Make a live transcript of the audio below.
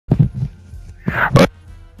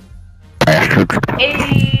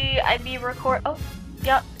Hey, I be record. Oh,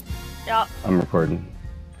 yep, yep. I'm recording.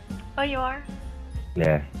 Oh, you are?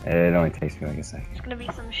 Yeah, it only takes me like a second. It's gonna be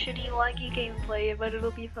some shitty, laggy gameplay, but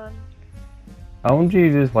it'll be fun. I want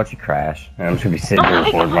you to just watch you crash, and I'm just gonna be sitting here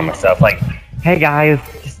recording by myself, like, hey guys,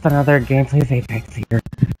 just another gameplay of Apex here.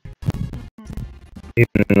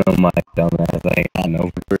 Even though my dumbass ain't got no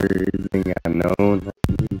words, ain't got no.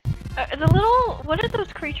 The little, what are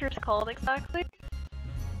those creatures called exactly?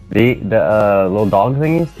 The little dog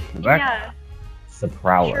thingies. Yeah. It's a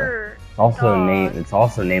prowler. Sure. It's also name. It's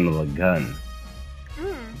also name of a gun.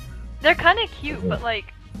 Hmm. They're kind of cute, but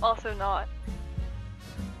like also not.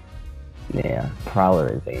 Yeah, prowler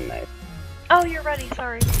is a knife. Oh, you're ready.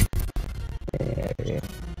 Sorry. Yeah.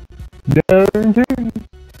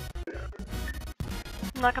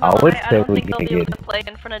 I'm not gonna lie. I don't think I'll be able to play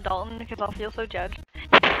in front of Dalton because I'll feel so judged.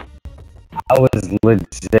 I was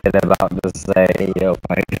legit about to say, yo,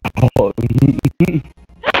 my God. Oh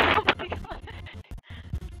my god.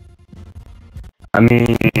 I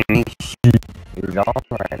mean, he's on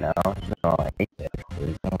right now. He's on Apex.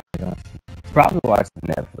 He's probably watching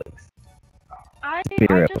Netflix. I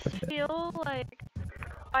just feel like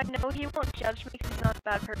I know he won't judge me because he's not a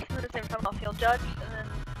bad person. At the same time, I'll feel judged,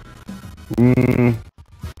 and then.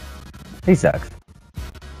 He sucks.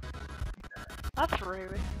 That's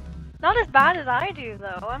rude. Not as bad as I do,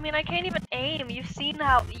 though. I mean, I can't even aim. You've seen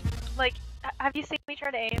how, like, have you seen me try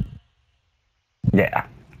to aim? Yeah.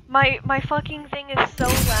 My fucking thing is so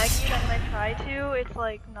laggy that when I try to, it's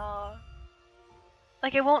like, nah.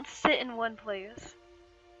 Like, it won't sit in one place.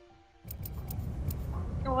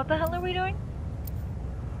 What the hell are we doing?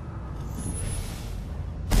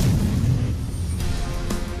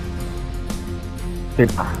 Dude,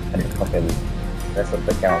 I didn't fucking mess up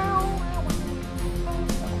the count.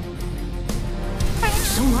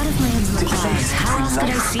 So what if my hands look like this? How else could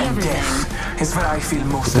I see everything? Is where I feel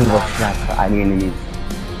most This is alive. what's not for any enemies.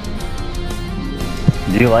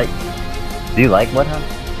 Do you like Bloodhound?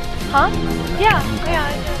 Huh? Yeah,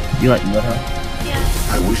 I Do you like Bloodhound? do.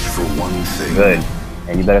 Yeah. I wish for one thing. Good.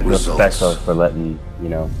 And you better feel Results. special for letting,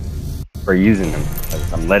 for using them.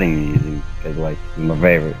 Because I'm letting you use them. Because, like, you're my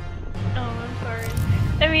favorite. Oh, I'm sorry.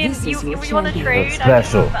 I mean, This you is your want to champion. trade?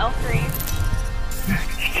 Special. I can have Valkyrie.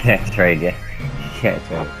 You can't trade yet. You can't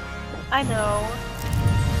trade. I know.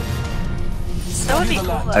 That would be cool,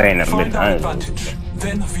 though. I ain't never been Find our done. advantage.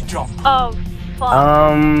 Then we jump. Oh, fuck.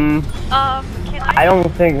 Can I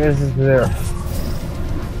don't think this is the.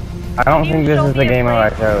 I don't think this is the game I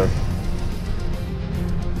chose.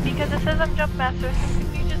 Because it says I'm jump master, so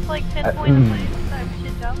can you just like pinpoint a place that we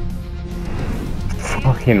should jump?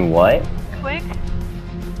 Fucking what? Quick?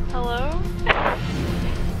 Hello?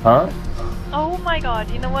 Huh? Oh my god,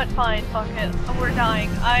 you know what? Fine, fuck it. Oh, we're dying.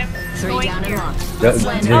 I'm 3 going down and here. locked.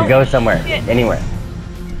 Just go somewhere. shit. Anywhere.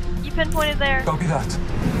 You pinpointed there. Copy that.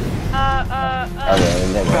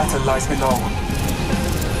 Okay, then go. Battle lies below.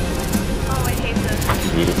 Oh, I hate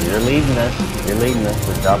this. You're leading us. You're leading us.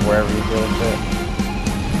 Just drop wherever you feel fit.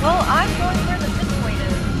 Well, I'm going where the pinpoint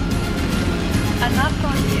is. And that's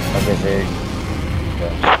on you. Okay, so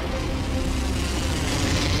okay.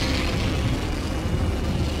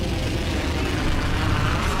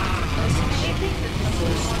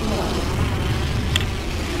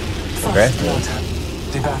 First blood.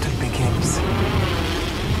 The battle begins.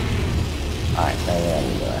 Alright, so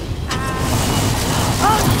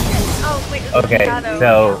Oh, shit. Oh, wait, there's Okay, a shadow.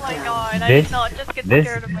 so Oh my god, I this- did not just get this-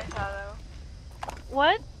 scared of my shadow.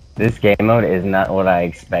 What? this game mode is not what I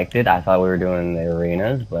expected. I thought we were doing the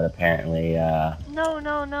arenas, but apparently, No,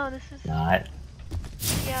 this is... not.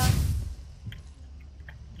 Yeah.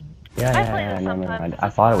 Yeah, no, sometimes. I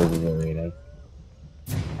thought it was the arenas.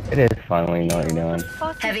 It is fun when you know what you're doing.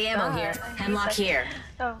 Fuck is Heavy ammo that? here. I hate Hemlock that. here.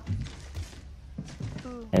 Oh.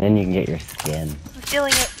 Ooh. And then you can get your skin. I'm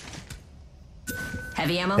stealing it.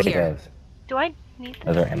 Heavy ammo Take here. those. Do I need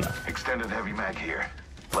Those are ammo. Extended heavy mag here.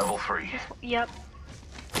 Level 3. Yep.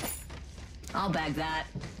 I'll bag that.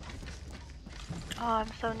 Oh, I'm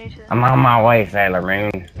so new to this. I'm on my way, Sailor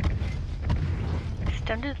Moon.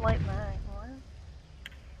 Extended light mag.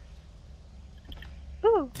 What?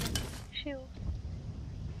 Ooh. Shield.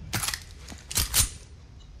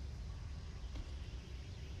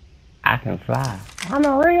 I can fly. I'm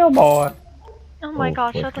a real boy. Oh my Oh,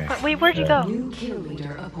 gosh, shut the okay. fuck. Wait, where'd you go? New kill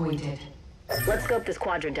leader appointed. Let's scope this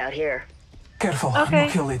quadrant out here. Careful, Okay.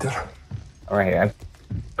 no kill leader. Right here.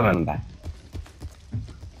 I'm coming back.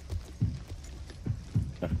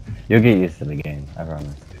 You'll get used to the game, I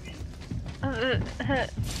promise.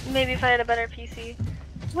 Maybe if I had a better PC.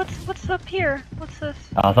 What's up here? What's this?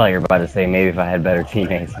 I thought you were about to say maybe if I had better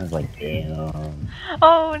teammates. I was like, damn.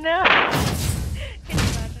 Oh no! Can you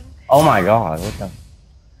imagine? Oh my god, what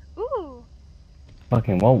the Ooh!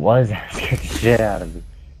 fucking, what was that? Scared the shit out of me.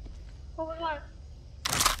 What was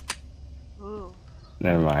that? Ooh.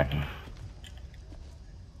 Never mind.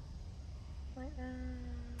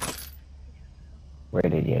 Where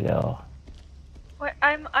did you go? Wait,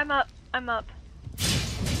 I'm up. I'm up.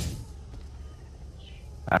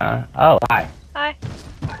 Oh, hi. Hi.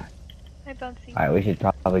 Hi, Bouncy. Alright, we should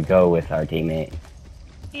probably go with our teammate.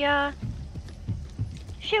 Yeah.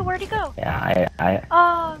 Shit, where'd he go? Yeah, I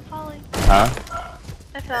Oh, I'm falling. huh?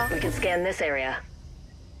 I fell. We can scan this area.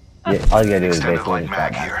 Yeah, all you gotta do is Extended basically light just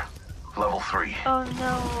mag drop here. Level 3. Oh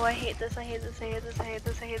no, I hate this, I hate this, I hate this, I hate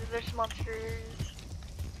this, I hate this. There's monsters.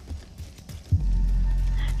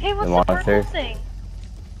 Hey, what's the purple monsters? thing?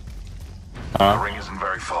 The Huh? ring isn't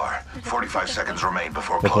very far. 45 seconds remain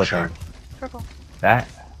before Which closure. one? Purple.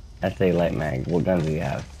 That's a light mag. What guns do you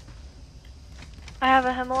have? I have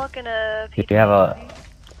a Hemlock and a Do you have a...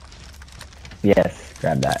 Yes,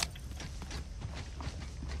 grab that.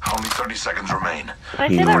 Only 30 seconds remain. Did I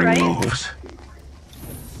say that Ring right? Moves.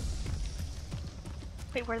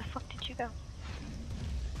 Wait, where the fuck did you go?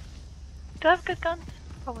 Do I have good guns?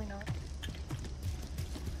 Probably not.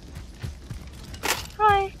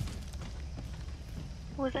 Hi!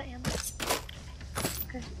 Was that ammo?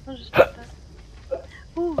 Okay, I'll just put that.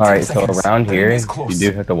 Ooh. Alright, so seconds. around The here, ring is you close.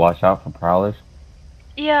 do have to watch out for prowlers.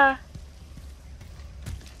 Yeah.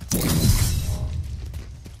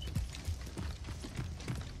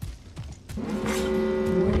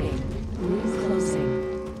 Warning. Ring's closing.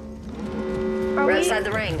 Are We're we? outside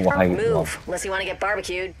the ring. Why- Move, unless you want to get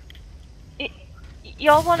barbecued.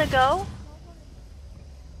 Y'all wanna go?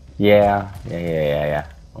 Yeah.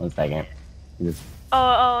 1 second. Just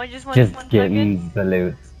Just one just second? getting the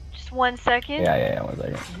loot. Just 1 second? Yeah, 1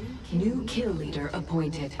 second. New kill leader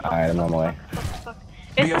appointed. Alright, I'm on my way. Fuck.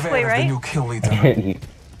 Be It's this aware way, of the right? new kill leader.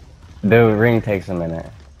 The ring takes a minute.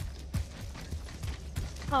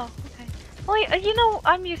 Oh, okay. Well, you know,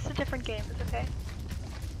 I'm used to different games, okay?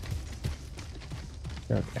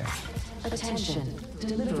 Okay. Attention.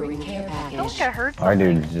 Delivering care I feel package. like I heard Our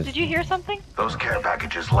something. dude's just... Did you hear something? Those care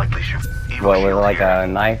packages likely should. Evil What, with shield like here. a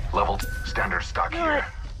knife? Level standard stock No, here.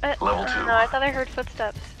 Level 2. No, I thought I heard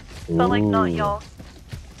footsteps. But like not Ooh. y'all.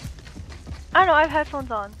 I don't know, I have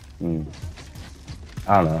headphones on. Hmm.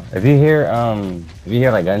 I don't know. If you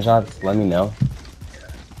hear like gunshots, let me know.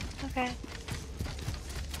 Okay.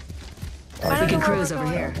 Oh, I don't We know can where cruise we're over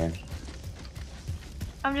going. here. Okay.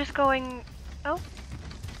 I'm just going. Oh,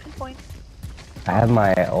 good point. I have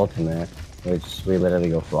my ultimate, which we literally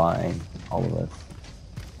go flying, all of us.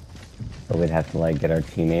 So we'd have to like get our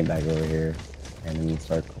teammate back over here and then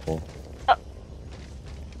start cool. Oh.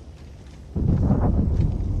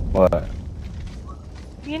 What?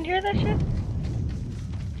 You didn't hear that shit?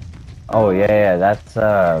 Oh yeah, that's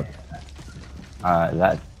that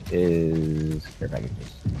is care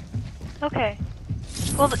packages. Okay.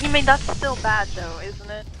 Well, you mean that's still bad though, isn't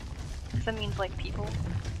it? Because that means like people.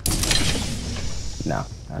 No,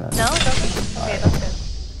 I don't No, know. it doesn't. Okay, that's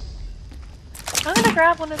good. I'm gonna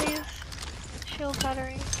grab one of these shield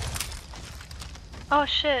batteries. Oh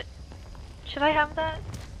shit. Should I have that?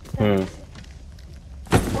 Hmm.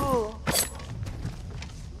 Ooh.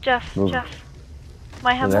 Jeff. Ooh.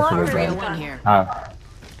 My that's hemlock a or good Area gun. is 1 that- here.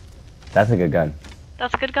 That's a good gun.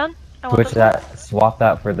 That's a good gun? I want Switch this one. that. Swap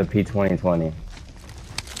that for the P2020.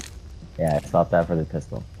 Yeah, swap that for the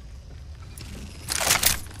pistol.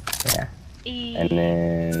 Yeah, E and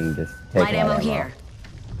then just take Light ammo here.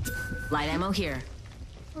 Light ammo here.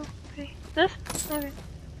 Okay. This? Okay.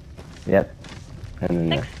 Yep. And then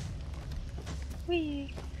Thanks.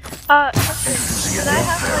 Wee. Did I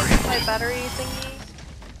have like my battery thingy?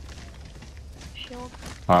 Shield.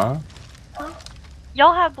 huh?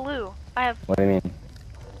 Y'all have blue. I have. What do you mean?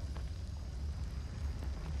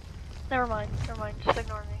 Never mind. Just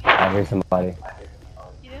ignore me. I hear somebody.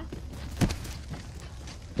 You do?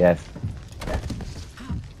 Yes.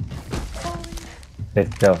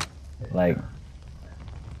 Sit still. Like.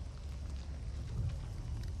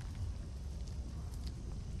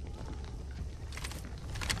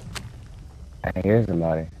 I hear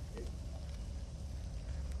somebody.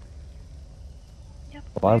 Yep.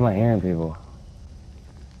 Why am I hearing people?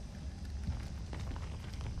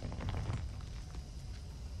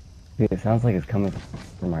 Dude, it sounds like it's coming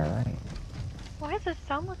from my right. Why does it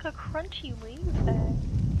sound like a crunchy wave bag?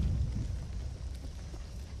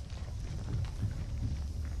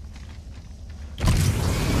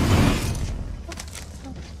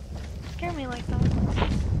 Scare me like that.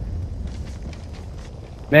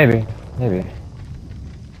 Maybe.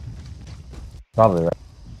 Probably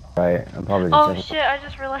right. I'm probably just Oh shit, I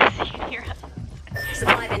just realized you can hear us.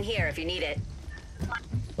 Supply bin here if you need it.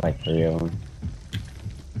 like 3 of them.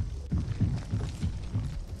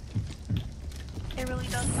 It really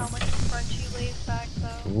does sound like a crunchy lays back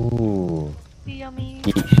though. Ooh. Yummy.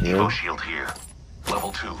 Heat Evo shield. shield here.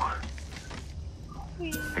 Level 2.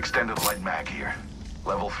 Extended light mag here.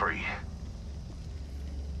 Level 3.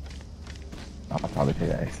 I'll probably take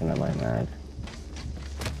that extended light mag.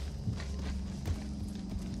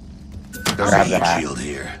 Grab the hat. Shield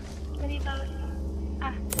here. I need those.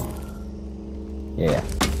 Ah. Yeah.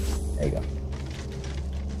 There you go.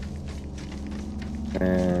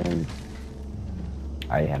 And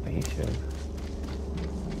I have a heat shield.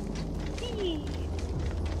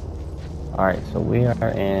 Alright, so we are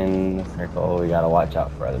in the circle. We gotta watch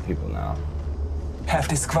out for other people now. Half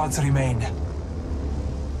the squads remain.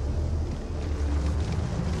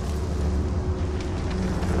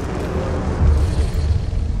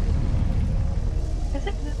 Is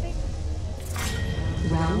it moving?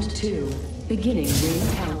 Round 2. Beginning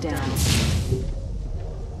ring countdown.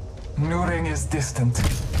 New ring is distant.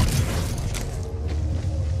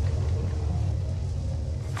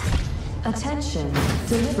 Attention.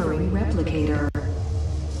 Delivering replicator.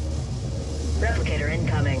 Replicator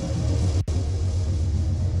incoming.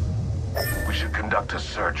 We should conduct a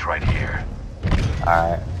search right here.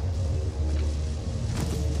 Alright.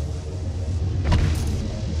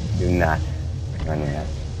 Do not run that.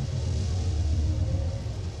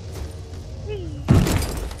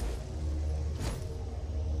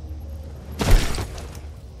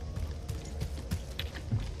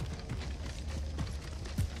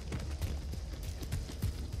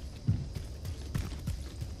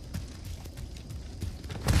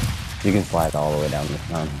 You can slide all the way down this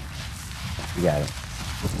mountain. You got it.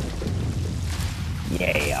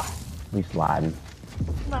 Yeah. We sliding.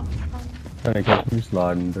 That was fun. Trying to catch me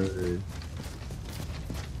sliding, dude.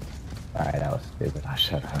 Alright, that was stupid. I'll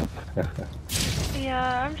shut up.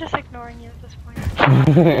 Yeah, I'm just ignoring you at this point.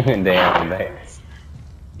 Damn, thanks.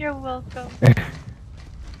 You're welcome.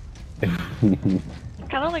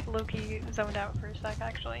 Kind of like Loki zoned out for a sec,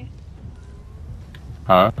 actually.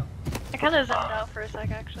 Huh? I kind of zoned out for a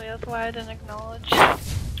sec, actually. That's why I didn't acknowledge.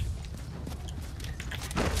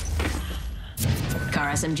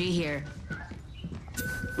 Car SMG here.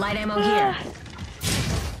 Light ammo here.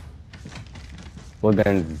 What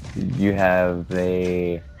guns do you have?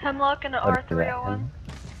 A Hemlock and an what is that? R301.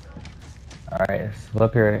 Alright,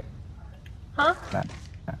 flip here. Huh?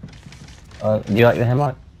 Do you like the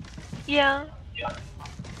hemlock? Yeah.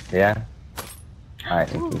 Yeah? Alright,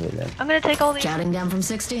 then keep it then. I'm gonna take all these. Shouting down from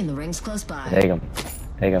 16. The ring's close by. Take him.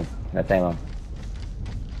 Take him. That's ammo.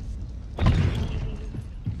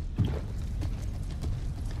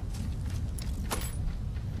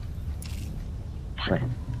 Right.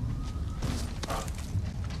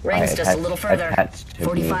 Ring's Alright, just a little further. attached to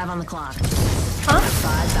 45 me. on the clock. Huh?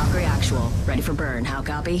 5 Valkyrie actual. Ready for burn. How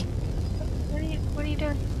copy? What are you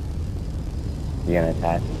doing? You gonna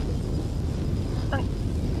attach?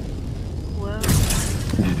 Whoa.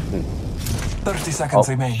 30 seconds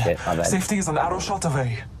Oh, remain. shit, my bad. Safety is an arrow shot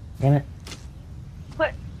away. Damn it.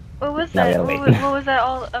 What was No, we that? gotta What, wait. what was that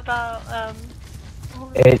all about?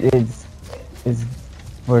 What was It's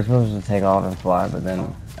we're supposed to take off and fly, but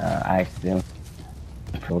then I accidentally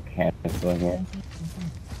canceling it.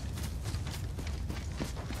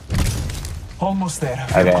 Almost there.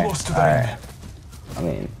 Okay, Close to the ring. alright. I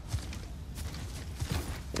mean,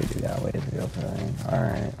 we do got a ways to go for that.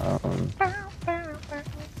 Alright,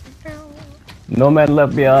 Nomad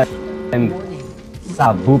left behind. And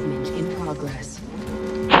Saboop. Movement in progress.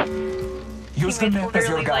 Use the Teammates map as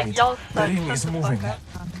your literally guide. like, y'all The suck, ring shut is the fuck moving. up.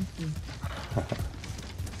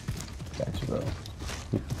 Gotcha, bro.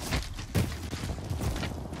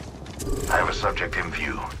 I have a subject in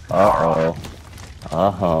view. Uh-oh.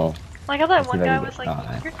 Uh-oh. Like how that Let's one see if I guy can was get-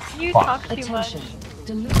 like, you Fuck. talk too much. Attention.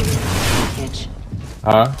 Delivery package.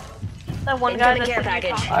 Huh? That one guy Incoming that care said you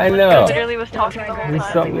package. talk I too much, know. literally was talking the whole There's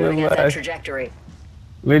time. something Moving at that left. trajectory.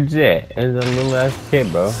 Legit. It was a little ass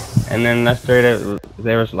kid, bro. And then I straight up,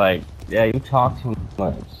 they was like, yeah, you talk too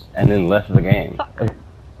much. And then left the game.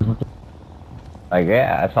 Like,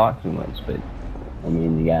 yeah, I talk too much, but I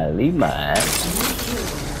mean, you gotta leave my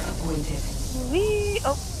ass. Appointed.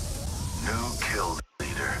 Oh, New kill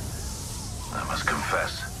leader. I must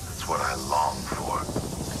confess, that's what I long for.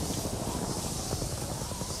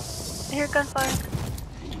 I hear gunfire.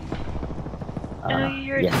 I know you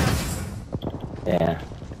hear it. Yeah. Yeah.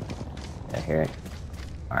 I hear it.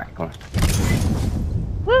 Alright, come on.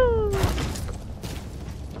 Woo!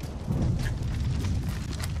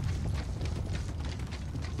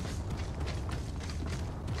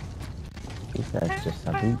 That's just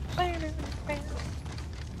a boot.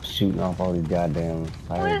 Shooting off all these goddamn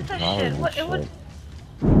What is this flowers shit? and What? shit.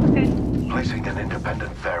 Okay. Placing an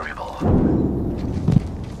independent variable.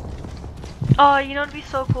 Oh, you know what'd be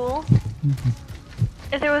so cool?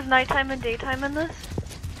 If there was nighttime and daytime in this?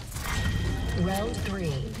 Round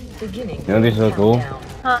 3, beginning. You know what'd be so cool? Countdown.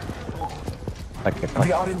 Huh? Like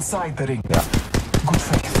We are inside the ring. Yeah. Good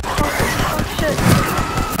faith. Oh shit.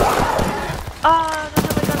 Oh, no,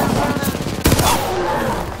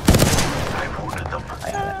 I wounded them.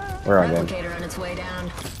 we're all good. Replicator on its way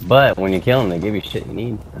down. But when you kill them, they give you shit you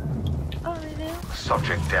need. Oh, they do?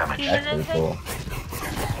 Subject damaged. Yeah. That's pretty cool.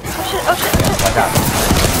 Oh shit, oh shit, oh shit. Watch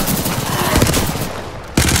out.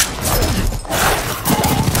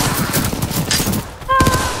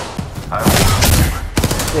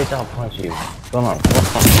 Bitch, I'll punch you. Come on.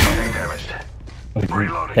 Subject damaged.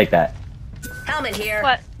 Reloading. Take that. Helmet here.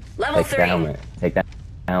 What? Level Take 3. the helmet. Take that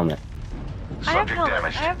helmet. I have Subject helmet. I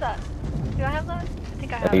damaged. have that. Do I have that? I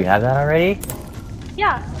think I have Do you it. have that already?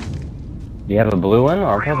 Yeah, Do you have a blue one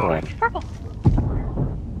or a purple one? it's purple.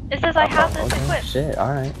 It says I have this Okay, equipped. shit,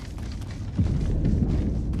 alright.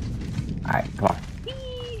 Alright, come on.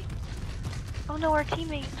 Whee! Oh no, our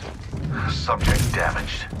teammates. Subject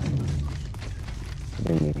damaged.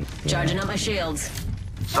 Charging up my shields. I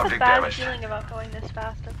have a Subject bad damaged. feeling about going this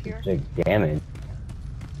fast up here. Big damage.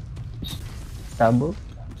 Sub.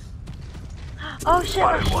 Oh shit,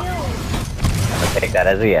 our Spotted one. shield. I'll take that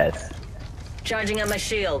as a yes. Charging up my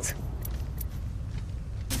shields.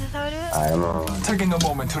 Is this how I do it? Alright, I'm on. Taking a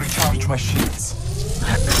moment to recharge my shields.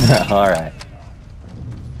 Alright.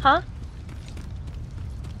 Huh?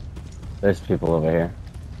 There's people over here.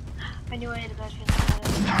 I knew I had a bad feeling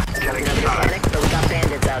about it. Getting Another inside. panic, but we got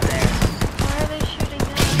bandits out there. Why are they shooting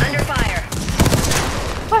at? Under fire.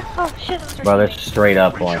 What? Oh shit, those are Bro, they're teammates. straight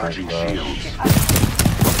up on us, Recharging bro. shields.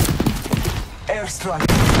 Airstrike.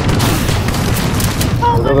 Oh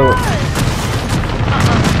my Look, look, look. god!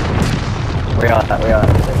 We are that, we are.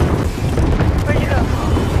 Where'd you go?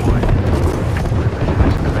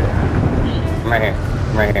 I'm right here.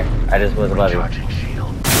 I'm right here. I just was above you. Recharging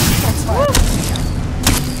shield.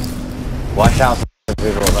 Watch out for the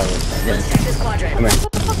people above you. Let's check this quadrant. Come here.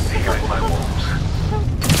 Healing my wounds.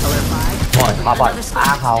 Alert 5. Come on, hop on. Another squad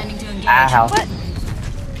Ah, how. extending to engage. Ah, how. What?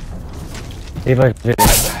 People are shooting.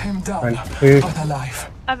 I'm down, Run, dude. but alive.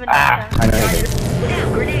 I've been Ah, knocked I down. know you did. Look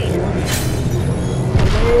out, grenade.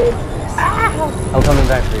 I'm coming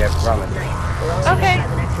back for you, I promise. Okay. By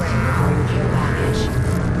the next ring. Care package.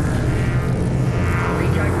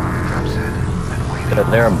 Recharge. Trap set. And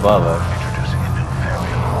waiting. They're above us. Introducing a new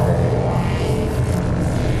variable.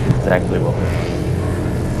 Exactly what we're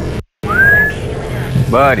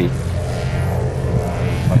Buddy.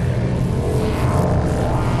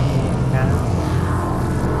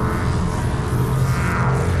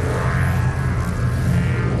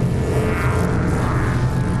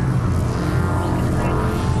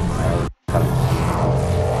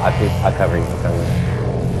 I'll cover you. I'll cover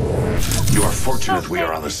you. You are fortunate we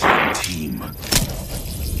are on the same team.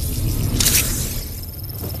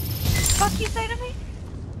 Fuck you say to me?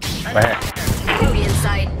 Right here. Boogie in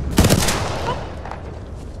sight.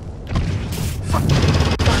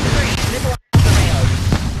 Block 3. Missile off the rails.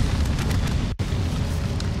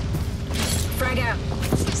 Frag out.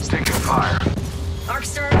 Taking fire. Arc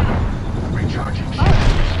star out. Recharging shield.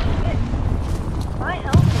 My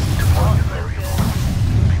health is Deploying a variable.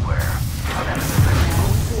 Beware. Another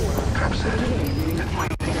variable. Trap set. And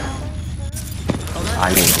waiting. I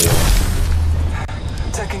need to heal.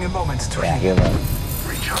 Taking a moment to Yeah, heal. give up.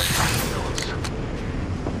 Recharging shields.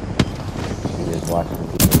 You just watch the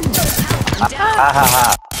people. Ha ha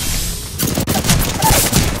ha.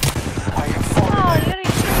 I have fallen. Oh, you gotta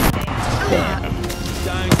shoot me. Damn.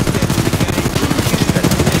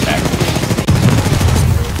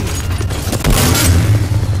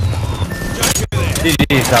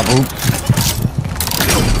 GG, Sabu.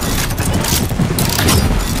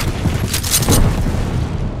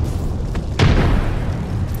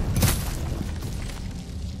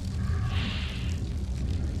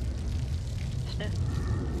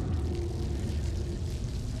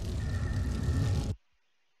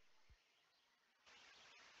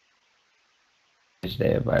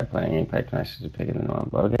 Today by playing Impact Masters and picking them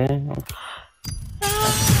up. Okay.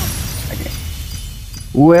 Okay.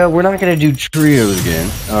 Well, we're not gonna do trios again.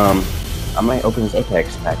 I might open this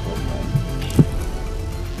Apex pack this time.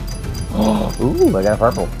 Oh, ooh, I got a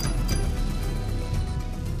purple.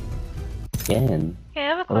 Again. Okay, I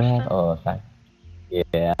have a What do I question. have? Oh, fact.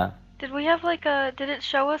 Yeah. Did we have like a? Did it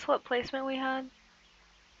show us what placement we had?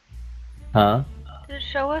 Huh? Did it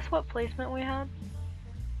show us what placement we had?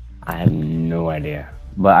 I have no idea.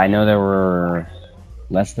 But I know there were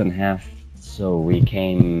less than half, so we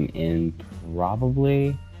came in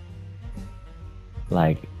probably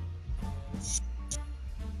like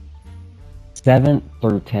 7th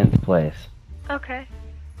through 10th place. Okay.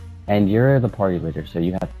 And you're the party leader, so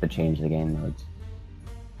you have to change the game modes.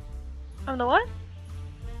 I'm the what?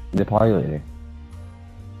 The party leader.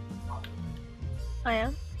 I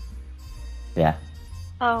am? Yeah.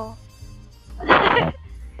 Oh.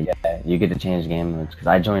 Yeah, you get to change game modes, because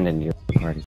I joined in your party.